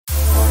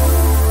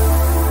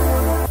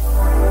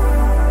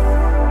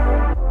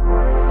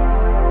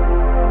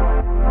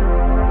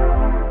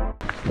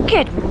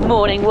Good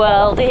morning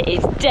world, it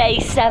is day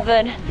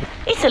 7.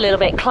 It's a little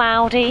bit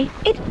cloudy.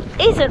 It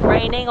isn't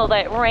raining, although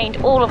it rained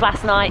all of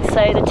last night,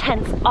 so the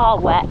tents are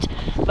wet.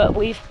 But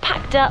we've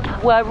packed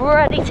up, we're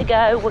ready to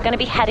go. We're going to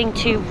be heading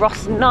to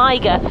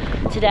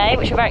Rhosneiger today,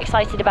 which we're very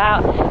excited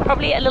about.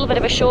 Probably a little bit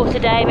of a shorter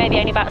day, maybe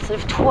only about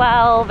sort of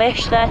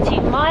 12-ish,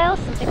 13 miles,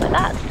 something like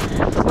that.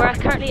 We're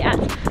currently at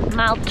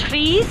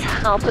Maltrees.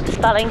 I'll put the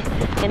spelling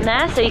in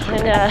there so you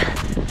can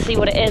see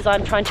what it is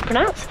I'm trying to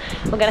pronounce.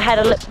 We're going to head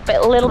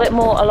a little bit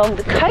more along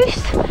the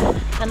coast,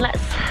 and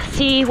let's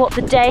see what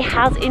the day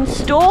has in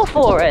store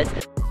for us.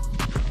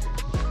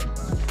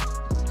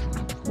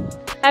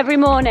 Every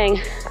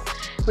morning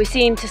we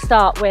seem to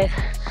start with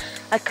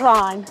a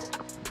climb,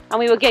 and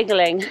we were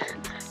giggling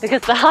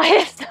because the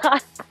highest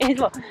is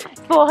what,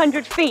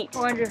 400 feet?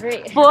 400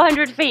 feet.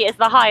 400 feet is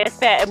the highest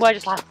bit, and we're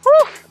just like,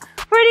 whew,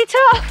 pretty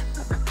tough.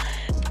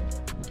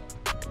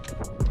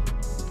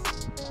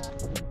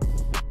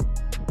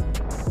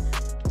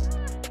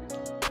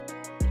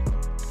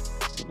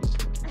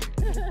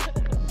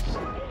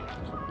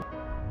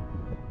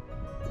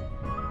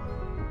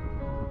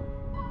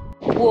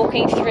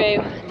 Walking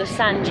through the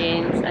sand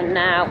dunes, and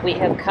now we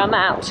have come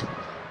out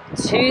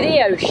to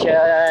the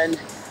ocean.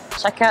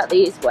 Check out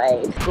these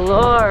waves,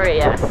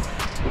 glorious.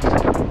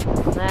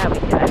 There we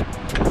go.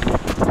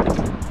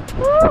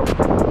 Woo!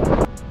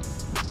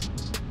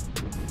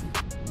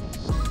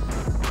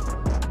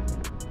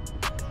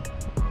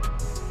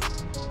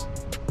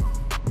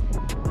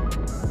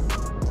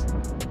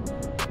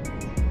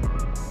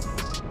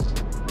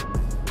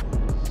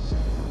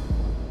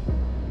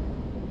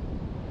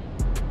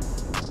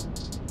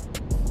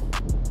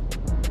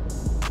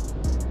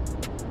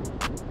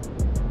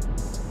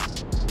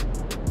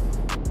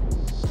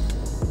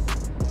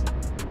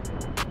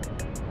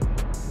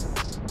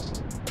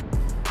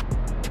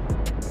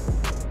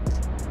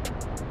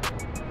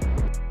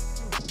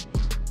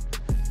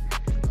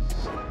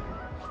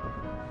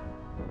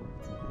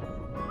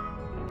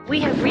 We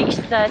have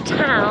reached the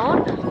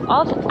town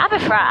of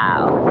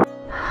Aberfrau.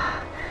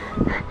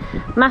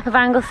 Map of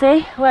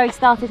Anglesey, where we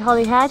started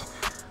Holyhead,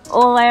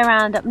 all the way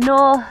around up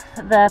north,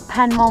 the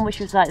Penmon, which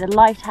was like the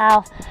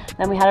lighthouse.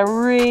 Then we had a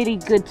really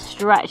good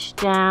stretch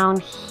down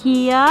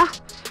here,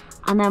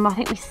 and then I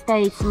think we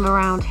stayed somewhere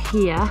around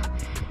here.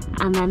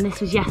 And then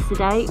this was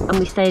yesterday, and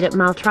we stayed at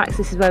Maltrax.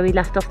 This is where we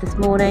left off this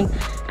morning,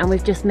 and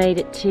we've just made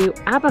it to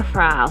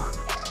Aberfrau.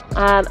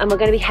 And we're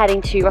going to be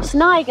heading to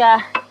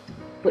Rhosneiger,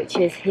 which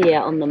is here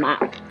on the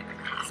map.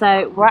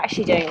 So we're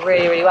actually doing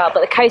really, really well,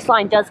 but the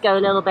coastline does go a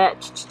little bit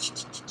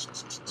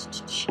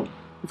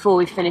before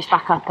we finish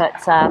back up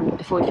at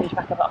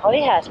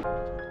Holyhead.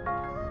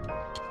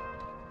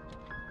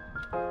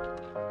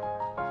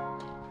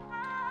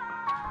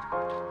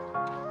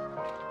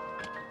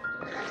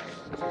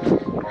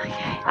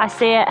 Okay, I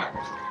see it.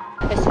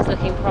 This is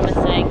looking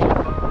promising.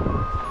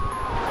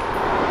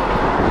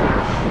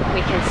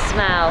 We can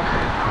smell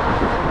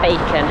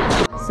bacon.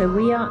 So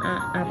we are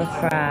at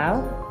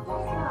Aberfrau,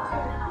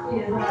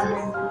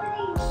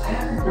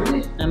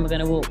 and we're going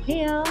to walk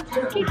here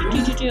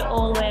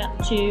all the way up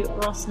to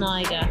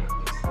Rhosneiger.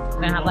 We're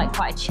going to have like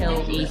quite a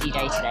chilled, easy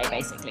day today,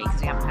 basically,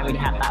 because we haven't really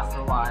had that for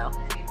a while.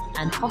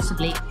 And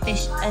possibly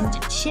fish and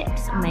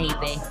chips,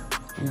 maybe.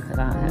 Look at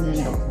that, how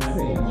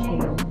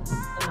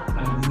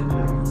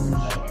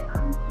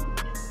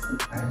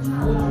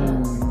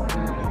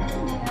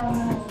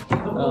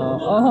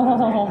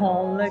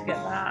Oh, look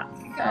at that.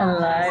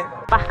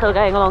 Hello. Back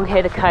going along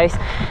here the coast,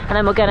 and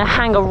then we're going to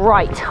hang a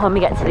right when we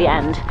get to the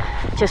end,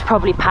 just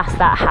probably past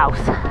that house.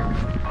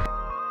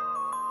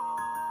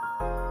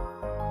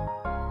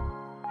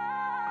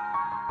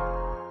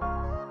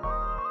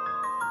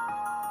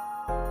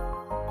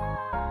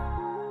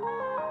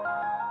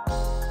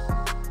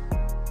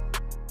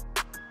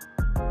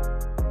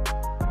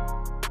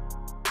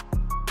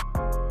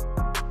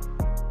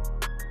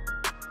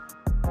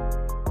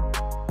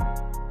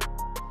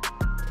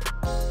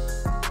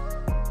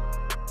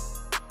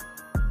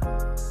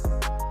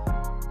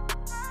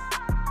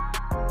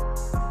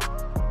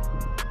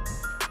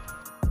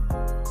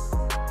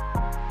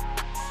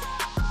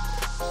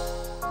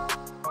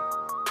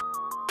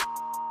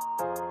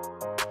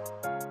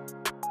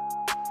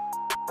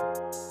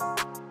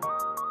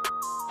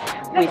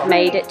 We've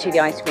made it to the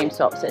ice cream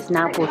shop, so it's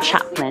now called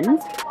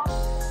Chaplains.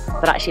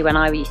 But actually when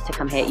I used to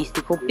come here, it used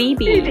to be called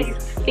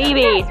BB's.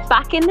 BB's,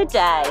 back in the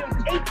day.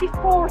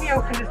 84 he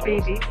opened as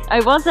BB's.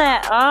 Oh, was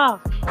it? Oh.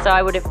 So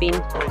I would have been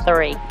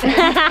 3.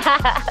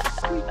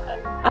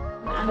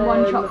 And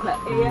one chocolate.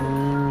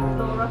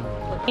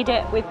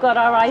 We've got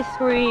our ice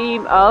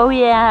cream. Oh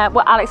yeah.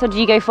 What, Alex, what did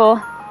you go for?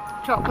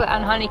 Chocolate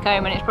and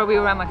honeycomb, and it's probably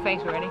around my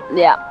face already.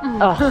 Yeah.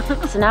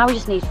 Oh. So now we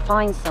just need to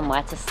find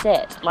somewhere to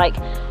sit. Like,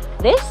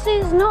 this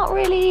is not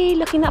really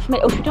looking that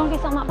familiar. Oh, should we go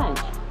sit on that bench?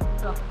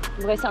 Sure.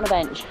 We'll go sit on a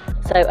bench.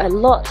 So a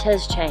lot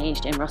has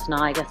changed in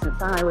Rhosneiger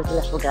since I was a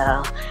little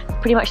girl.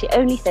 Pretty much the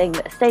only thing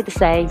that stayed the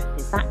same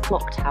is that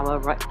clock tower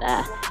right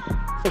there.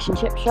 Fish and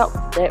chip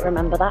shop, don't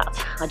remember that.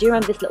 I do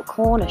remember this little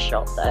corner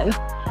shop though.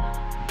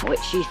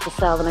 which used to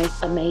sell the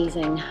most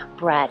amazing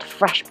bread,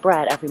 fresh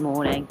bread every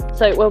morning.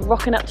 So we're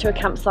rocking up to a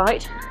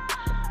campsite.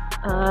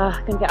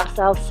 Gonna get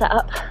ourselves set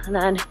up and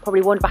then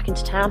probably wander back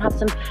into town, have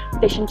some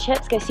fish and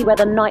chips, go see where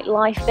the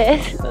nightlife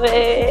is.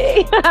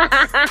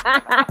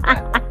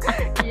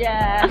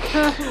 Yeah.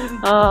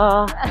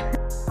 Oh.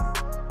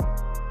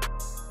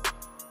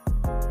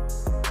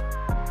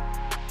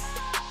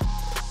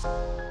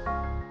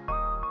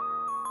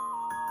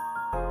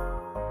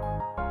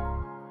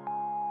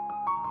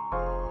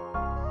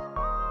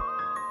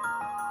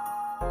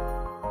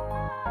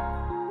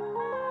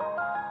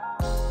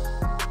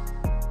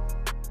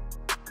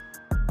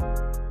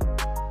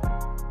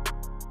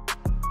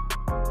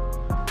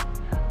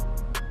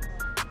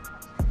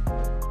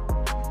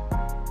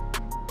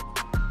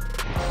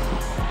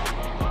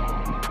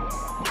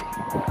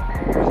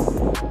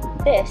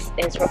 This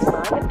is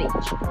Rhosneiger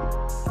Beach.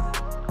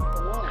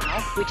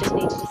 Now we just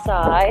need to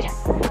decide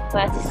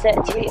where to sit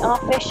to eat our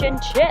fish and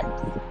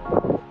chips.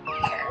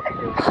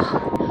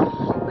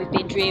 We've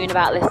been dreaming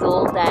about this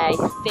all day.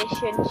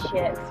 Fish and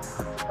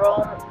chips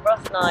from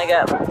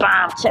Rhosneiger.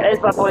 Bam! Check those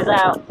bad boys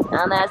out.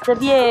 And there's the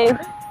view.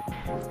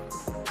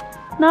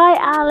 Night,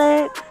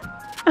 Alex.